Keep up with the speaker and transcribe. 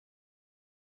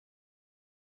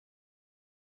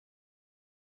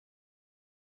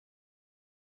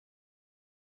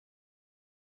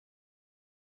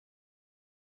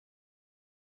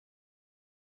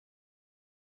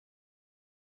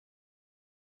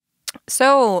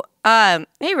So,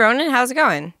 hey Ronan, how's it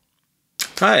going?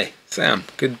 Hi, Sam.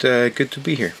 Good to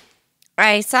be here.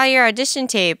 I saw your audition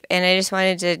tape and I just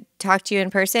wanted to talk to you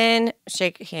in person,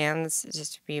 shake hands,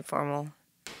 just to be formal.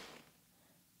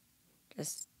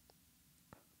 Just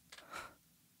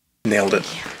Nailed it.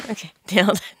 yeah, okay,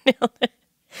 nailed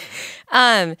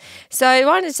it. So I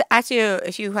wanted to ask you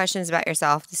a few questions about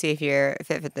yourself to see if you're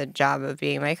fit for the job of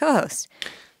being my co-host.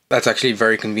 That's actually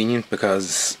very convenient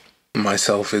because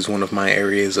myself is one of my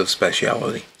areas of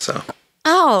speciality. So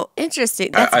Oh,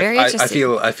 interesting. That's very I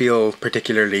interesting. feel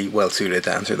particularly well suited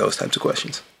to answer those types of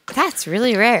questions. That's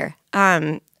really rare.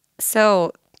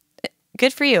 So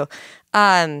good for you.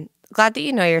 Glad that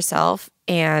you know yourself,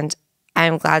 and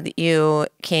I'm glad that you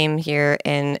came here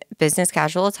in business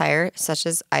casual attire, such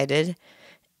as I did,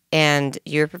 and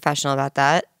you're professional about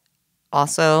that.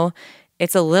 Also,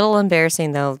 it's a little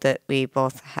embarrassing though that we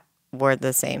both wore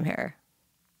the same hair.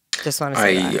 Just want to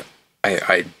say that.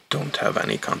 I don't have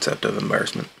any concept of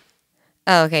embarrassment.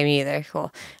 Oh, okay, me either.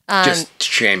 Cool. Just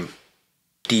shame.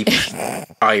 Deep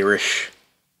Irish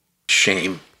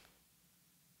shame.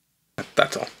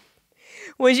 That's all.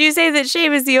 Would you say that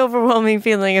shame is the overwhelming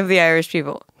feeling of the Irish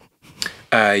people?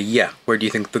 Yeah. Where do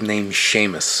you think the name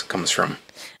Seamus comes from?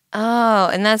 Oh,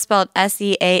 and that's spelled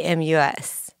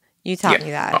Seamus. You taught me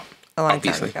that a long time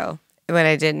Obviously. ago when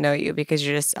I didn't know you because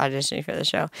you're just auditioning for the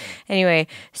show. Anyway,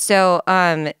 so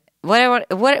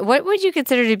what would you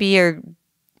consider to be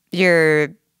your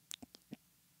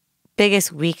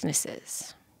biggest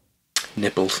weaknesses?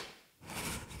 Nipples.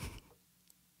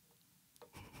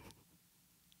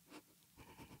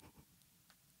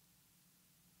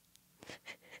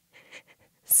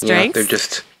 Yeah,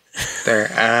 Strengths?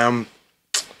 they're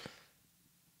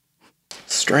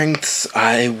strengths.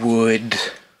 I would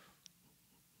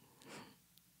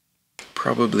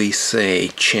probably say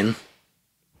chin.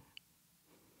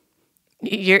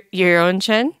 Your own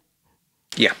chin?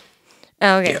 Yeah,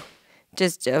 Oh, okay. yeah,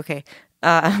 Just okay.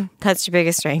 That's your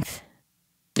biggest strength.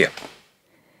 yeah.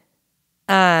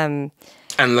 Um,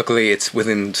 And luckily, it's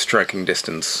within striking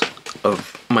distance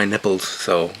of my nipples,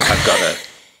 so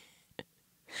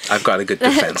I've got a good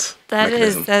defense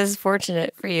mechanism. that is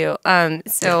fortunate for you. Can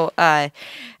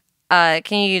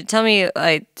you tell me,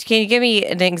 can you give me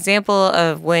an example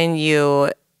of when you?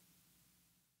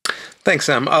 Thanks,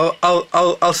 Sam.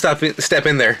 I'll step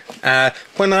in there.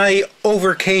 When I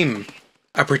overcame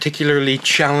a particularly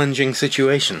challenging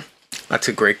situation. That's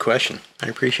a great question. I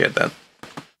appreciate that.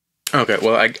 Okay,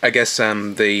 well, I guess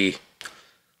the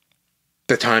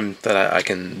time that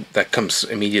that comes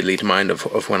immediately to mind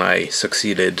of when I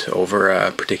succeeded over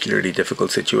a particularly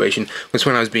difficult situation was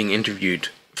when I was being interviewed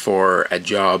for a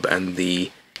job, and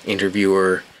the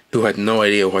interviewer, who had no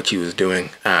idea what she was doing,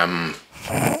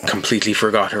 completely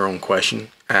forgot her own question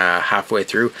halfway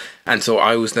through, and so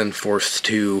I was then forced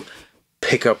to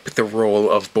pick up the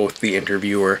role of both the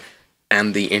interviewer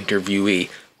and the interviewee,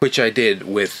 which I did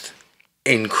with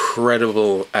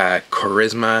incredible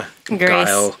charisma, Grace.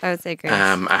 Guile, I would say grace.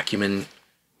 acumen,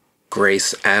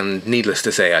 grace, and needless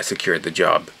to say, I secured the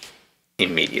job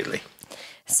immediately.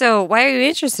 So why are you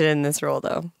interested in this role,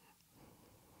 though?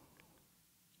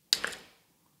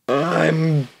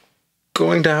 I'm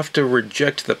going to have to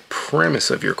reject the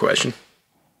premise of your question.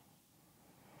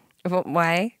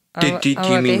 Why? Do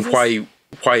you mean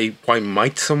why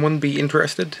might someone be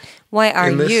interested? Why are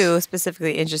in this? you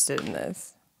specifically interested in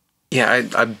this? Yeah,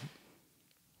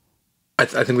 I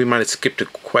think we might have skipped a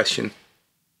question.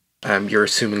 You're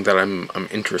assuming that I'm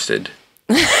interested.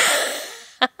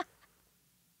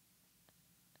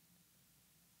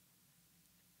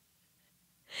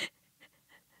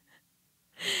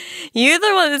 You're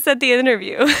the one that set the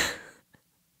interview.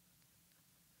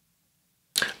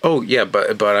 Oh yeah,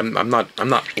 but I'm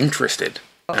not interested.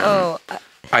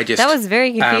 I just that was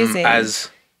very confusing. As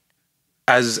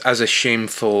a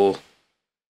shameful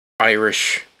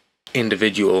Irish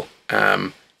individual,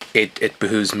 it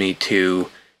behooves me to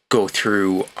go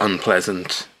through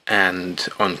unpleasant and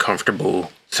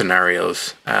uncomfortable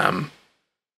scenarios,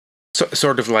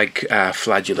 sort of like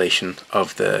flagellation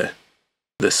of the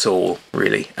soul,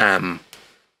 really.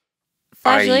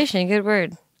 Flagellation, good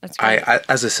word. That's great.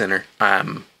 As a sinner,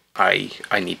 I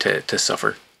need to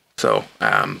suffer. So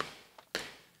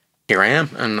here I am,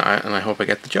 and I hope I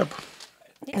get the job.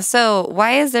 So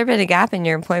why has there been a gap in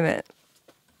your employment?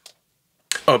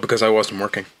 Oh, because I wasn't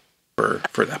working for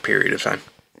that period of time.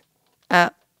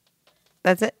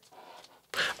 That's it?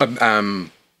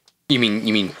 You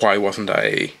mean why wasn't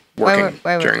I working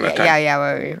during that time? Yeah.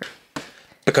 Why were you?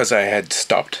 Because I had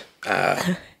stopped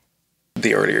the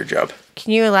earlier job.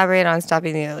 Can you elaborate on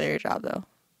stopping the earlier job, though?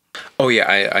 Oh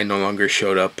yeah, I no longer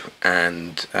showed up,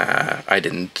 and I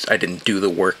didn't do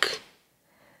the work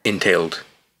entailed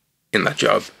in that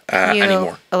job Can you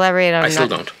anymore. elaborate I on still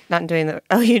don't. not doing the?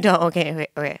 Oh, you don't. Okay, okay,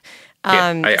 okay.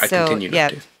 Yeah, I So continue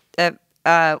not yeah,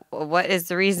 to. what is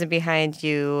the reason behind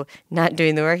you not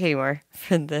doing the work anymore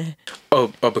for the? Oh,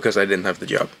 because I didn't have the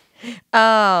job.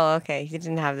 Oh, okay. You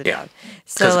didn't have the Yeah, job,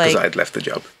 so because like I'd left the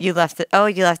job. you left it. Oh,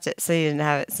 you left it, so you didn't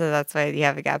have it. So that's why you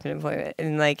have a gap in employment.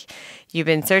 And like, you've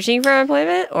been searching for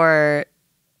employment, or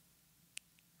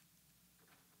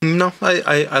No,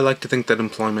 I like to think that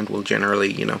employment will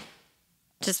generally,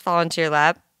 just fall into your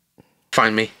lap.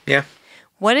 find me. Yeah.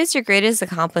 What is your greatest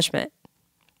accomplishment?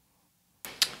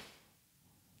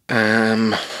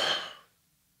 Um,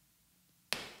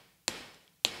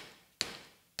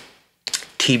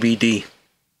 TBD.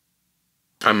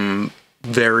 I'm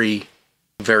very,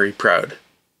 very proud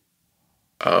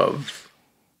of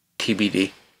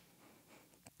TBD.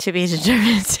 To be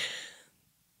determined.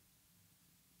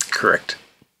 Correct.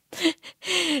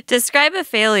 Describe a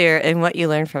failure and what you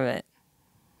learned from it.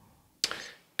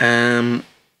 Um,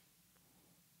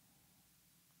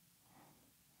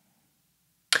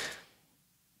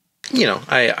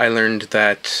 I learned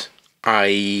that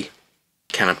I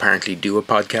can apparently do a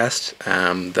podcast.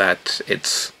 That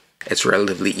it's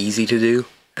relatively easy to do.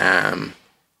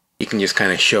 You can just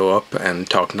kind of show up and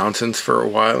talk nonsense for a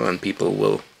while, and people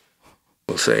will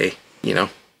say,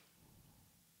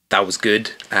 that was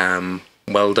good,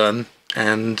 well done,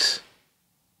 and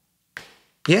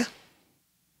yeah,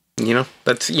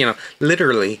 that's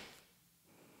literally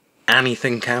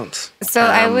anything counts. So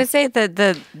I would say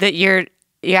that your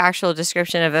actual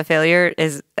description of a failure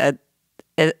is a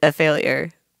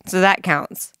failure. So that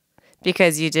counts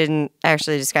because you didn't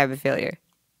actually describe a failure.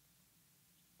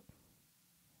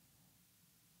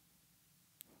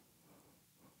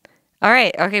 All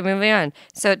right. Okay, moving on.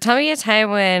 So tell me a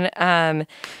time when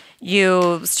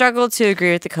you struggled to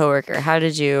agree with the coworker. How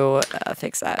did you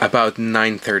fix that? About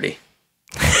 9:30.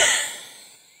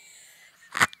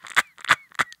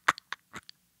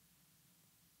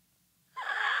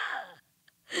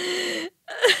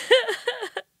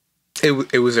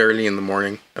 It was early in the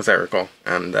morning, as I recall,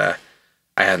 and I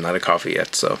hadn't had a coffee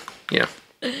yet, so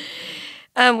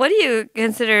What do you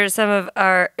consider some of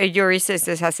your recent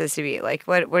successes to be? Like,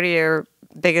 what are your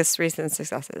biggest recent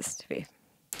successes to be?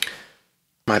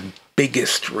 My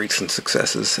biggest recent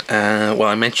successes. Well,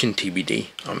 I mentioned TBD,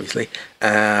 obviously.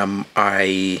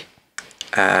 I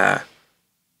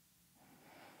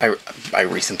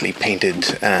recently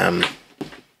painted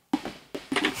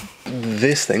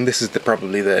this thing. This is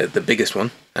probably the biggest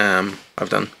one I've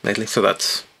done lately. So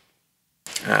that's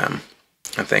a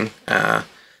thing.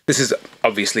 This is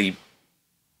obviously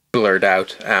blurred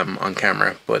out on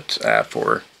camera, but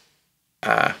for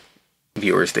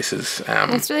viewers, this is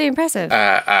That's really impressive.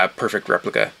 a perfect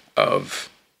replica of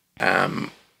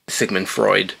Sigmund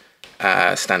Freud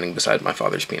standing beside my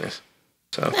father's penis.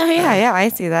 So, Oh yeah, I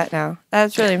see that now.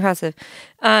 That's really impressive.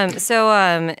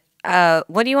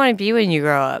 What do you want to be when you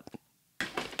grow up?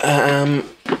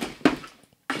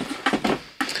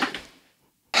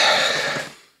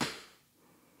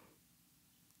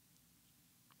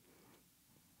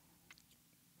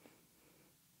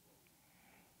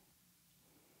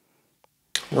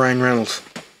 Ryan Reynolds.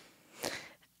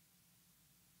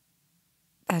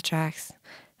 That tracks.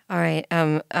 All right.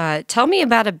 Tell me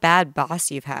about a bad boss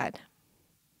you've had.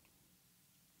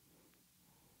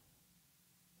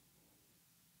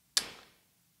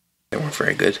 They weren't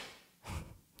very good.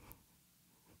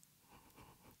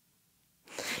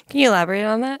 Can you elaborate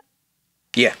on that?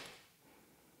 Yeah.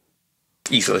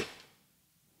 Easily.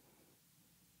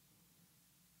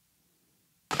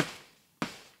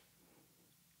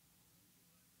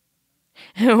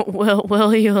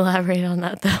 Will you elaborate on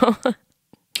that though?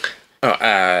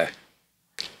 Oh,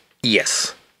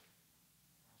 yes.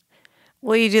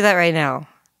 Will you do that right now?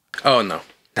 Oh, no.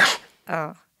 No.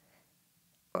 Oh.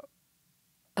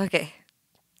 Okay.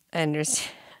 I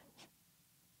understand.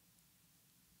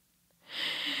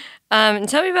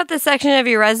 Tell me about the section of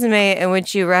your resume in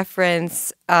which you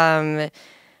reference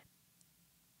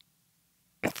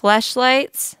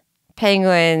fleshlights,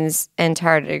 penguins, and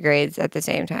tardigrades at the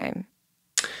same time.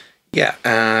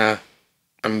 Yeah,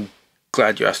 I'm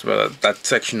glad you asked about that. That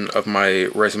section of my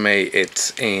resume,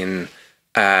 it's in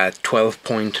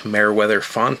 12-point Meriwether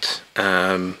font,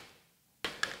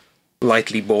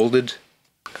 lightly bolded.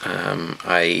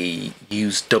 I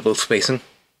use double spacing,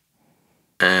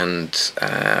 and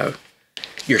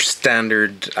your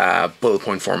standard bullet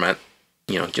point format,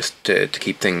 just to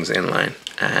keep things in line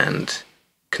and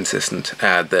consistent.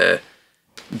 The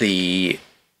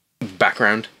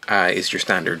background is your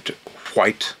standard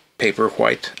white, paper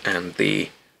white, and the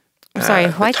I'm sorry,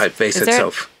 the white? typeface Is there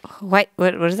itself. White?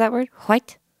 What is that word?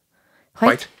 White?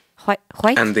 White.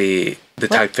 White? And the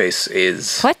typeface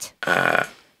is What?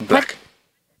 black.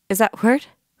 Is that word?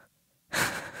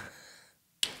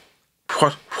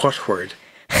 What word?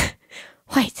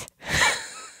 White.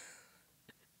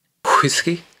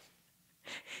 Whiskey?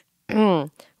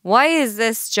 Why is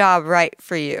this job right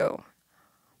for you?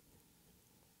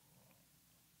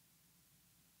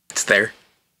 It's there.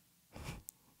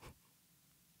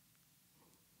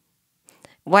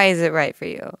 Why is it right for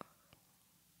you?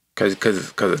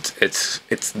 Because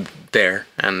it's there,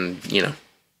 and you know.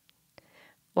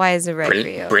 Why is it right for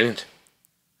you? Brilliant.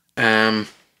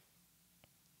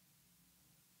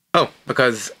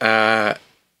 Because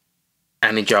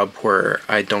any job where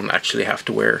I don't actually have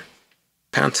to wear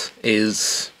pants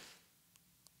is.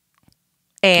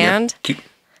 And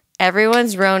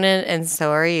everyone's Ronan, and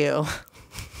so are you.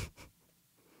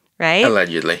 Right?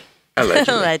 Allegedly.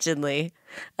 Allegedly.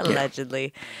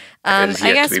 I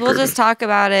guess we'll just talk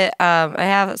about it. I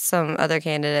have some other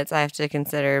candidates I have to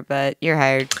consider, but you're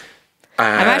hired.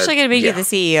 I'm actually going to make you the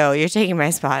CEO. You're taking my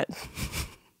spot.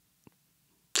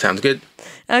 Sounds good.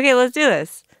 Okay, let's do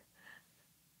this.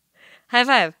 High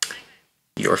five.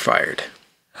 You're fired.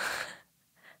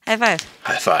 High five.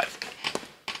 High five.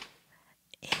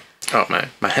 Oh, my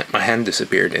hand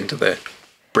disappeared into the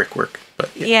brickwork.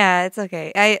 But yeah, it's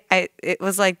okay. It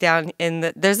was like down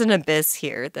in there's an abyss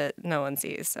here that no one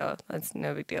sees, so that's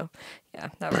no big deal. Yeah,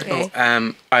 that was okay.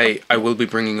 I will be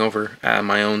bringing over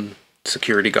my own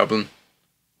security goblin,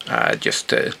 just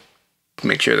to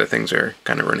make sure that things are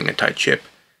kind of running a tight ship.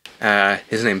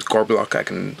 His name's Gorblock. I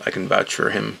can vouch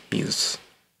for him. He's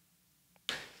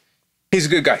a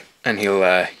good guy, and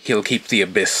he'll keep the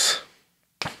abyss.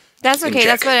 That's okay.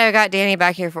 That's what I got Danny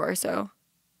back here for. So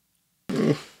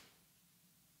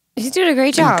he's doing a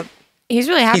great job. He's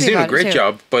really happy. He's doing a great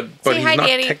job, but he's not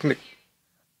technically.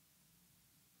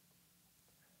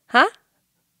 Huh?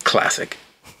 Classic.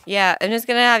 Yeah, I'm just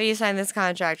gonna have you sign this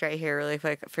contract right here, really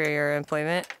quick, for your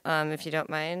employment, if you don't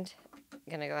mind. I'm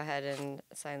gonna go ahead and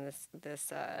sign this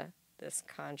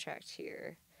contract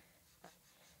here.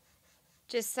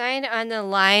 Just sign on the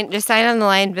line. Just sign on the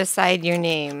line beside your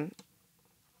name.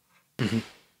 Mm-hmm.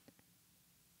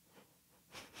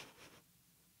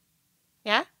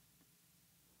 Yeah?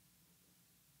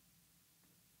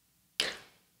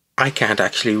 I can't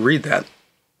actually read that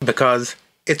because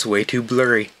it's way too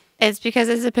blurry. It's because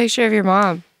it's a picture of your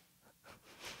mom.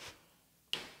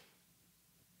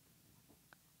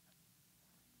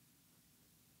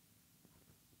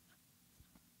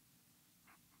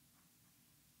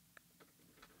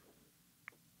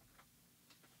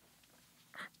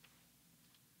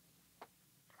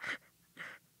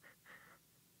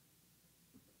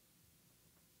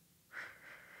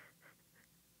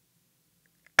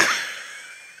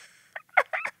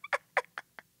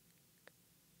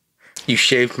 You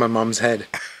shaved my mom's head.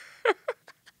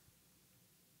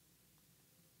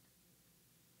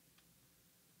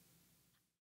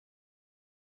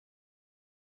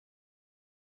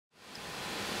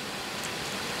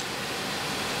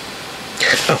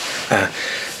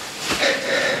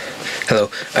 Hello.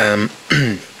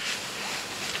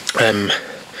 I'm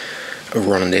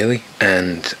Ronan Daly,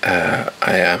 and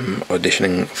I am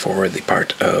auditioning for the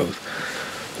part of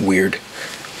weird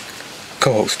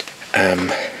co-host.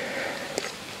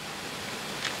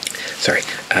 Sorry,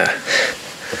 a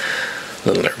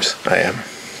little nervous. I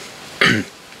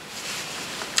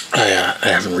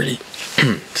haven't really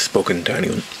spoken to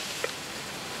anyone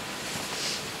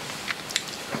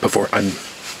before. I'm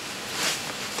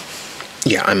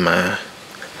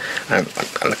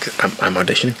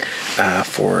auditioning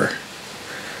for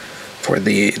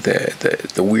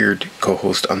the weird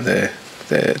co-host on the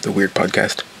weird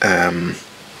podcast.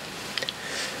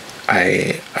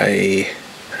 I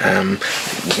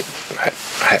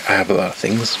have a lot of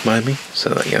things behind me, so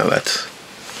that's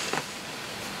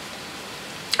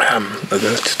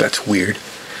weird,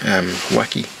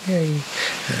 wacky.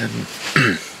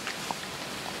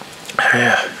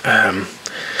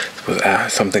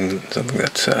 Something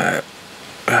that's a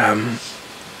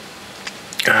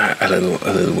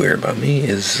little weird about me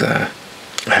is I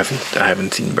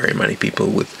haven't seen very many people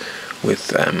with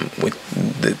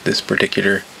this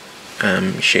particular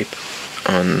shape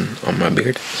on my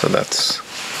beard, so that's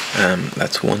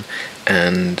one.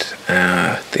 And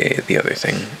the other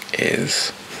thing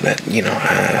is that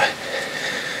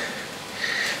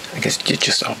I guess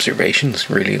just observations,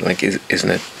 really. Like, isn't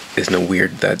it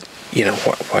weird that you know,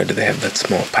 why do they have that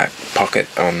small pocket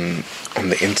on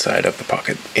the inside of the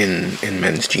pocket in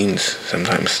men's jeans?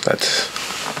 Sometimes that's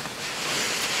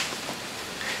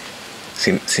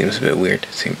seems a bit weird.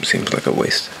 Seems like a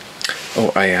waste.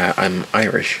 Oh, I'm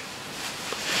Irish,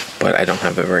 but I don't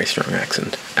have a very strong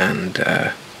accent, and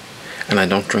I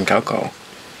don't drink alcohol.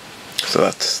 So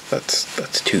that's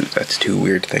two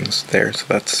weird things there. So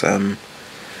that's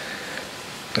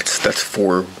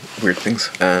four weird things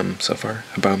so far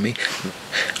about me.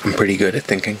 I'm pretty good at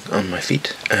thinking on my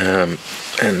feet, and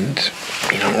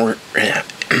you know, we're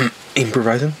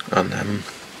improvising on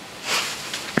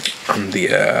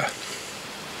the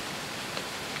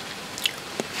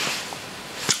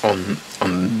on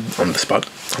the spot,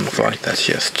 on the fly. That's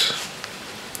just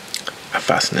a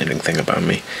fascinating thing about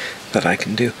me that I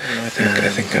can do. I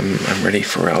think I'm ready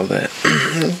for all the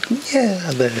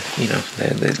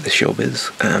the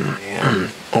showbiz.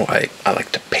 I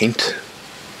like to paint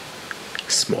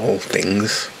small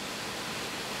things,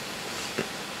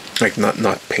 like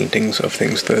not paintings of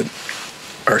things that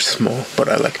are small, but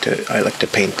I like to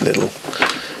paint little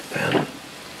thing.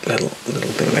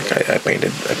 Like I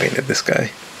painted this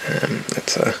guy.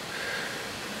 It's a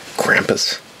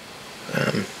Krampus.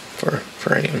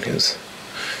 For anyone who's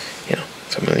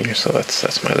familiar, so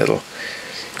that's my little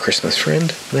Christmas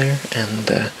friend there,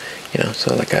 and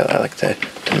so like I like to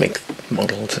make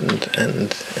models and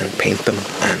paint them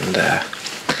and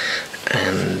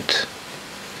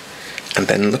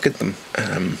then look at them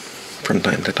from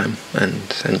time to time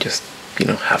and just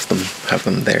have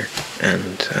them there,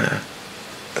 and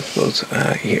I suppose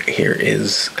here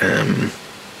is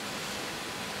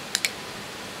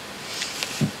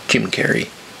Jim Carrey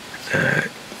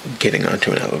getting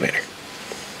onto an elevator.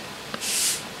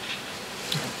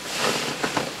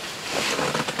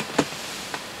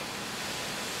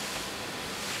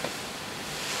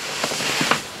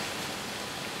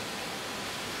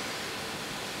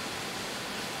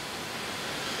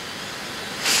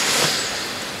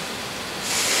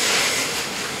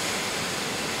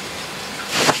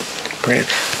 Brilliant.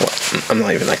 Well, I'm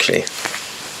not even actually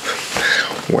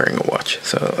wearing a watch,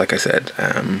 so like I said,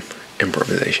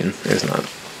 improvisation is not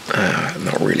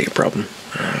really a problem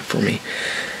for me.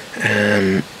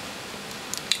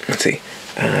 Let's see.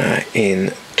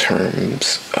 In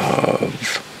terms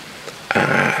of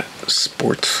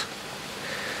sports,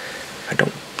 I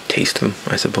don't taste them.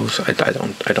 I suppose I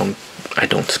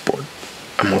don't sport.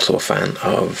 I'm also a fan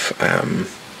of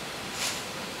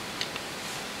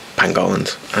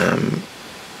pangolins.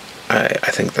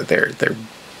 I think that they're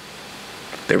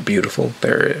beautiful.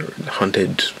 They're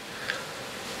hunted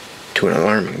to an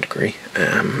alarming degree,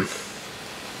 and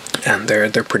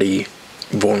they're pretty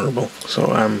vulnerable.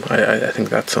 So I think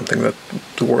that's something that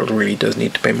the world really does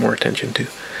need to pay more attention to.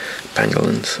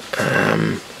 Pangolins.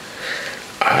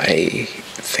 I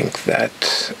think that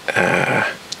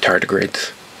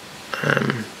tardigrades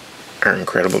are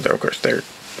incredible. Of course, they're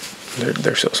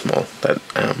so small that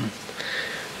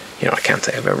I can't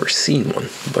say I've ever seen one,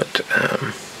 but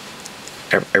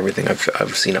everything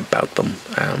I've seen about them,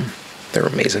 they're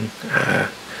amazing.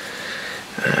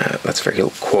 Let's forget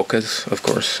quokkas, of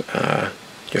course.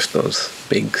 Just those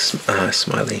big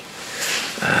smiley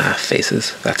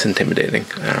faces. That's intimidating.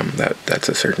 That's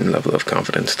a certain level of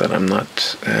confidence that I'm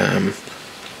not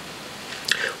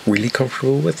really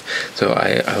comfortable with. So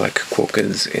I like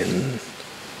quokkas in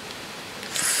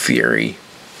theory.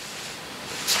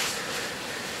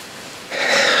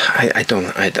 I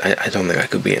don't think I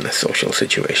could be in a social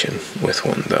situation with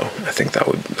one, though. I think that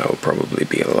would probably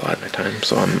be a lot of time.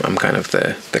 So I'm kind of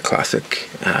the classic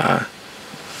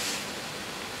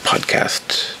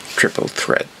podcast triple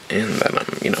threat in that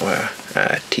I'm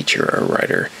a teacher, a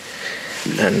writer,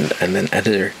 and an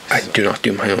editor. I do not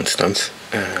do my own stunts.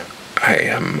 I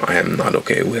am not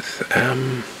okay with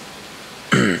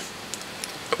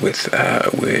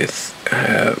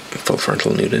full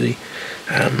frontal nudity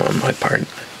on my part.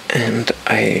 And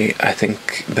I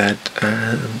think that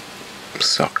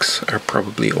socks are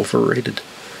probably overrated.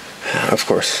 Of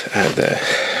course, the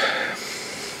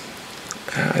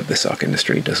sock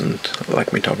industry doesn't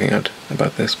like me talking out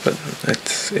about this, but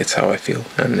it's how I feel.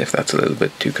 And if that's a little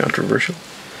bit too controversial,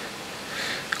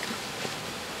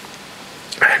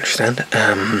 I understand.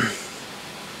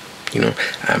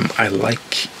 I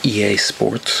like EA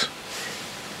Sports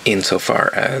insofar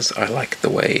as I like the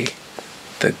way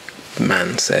the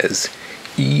man says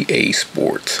EA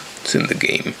Sports, it's in the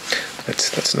game.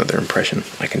 That's another impression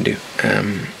I can do.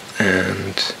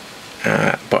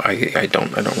 But I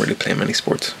don't really play many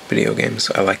sports video games.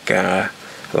 I like a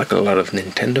lot of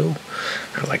Nintendo.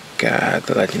 I like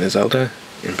The Legend of Zelda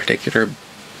in particular.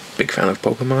 big fan of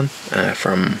Pokemon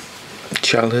from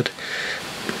childhood.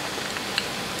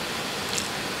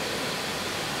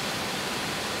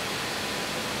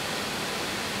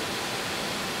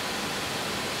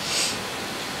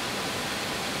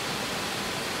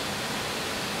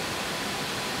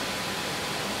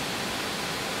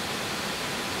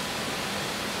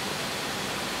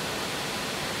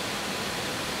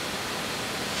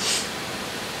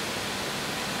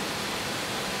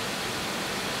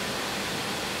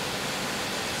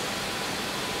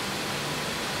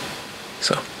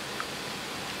 So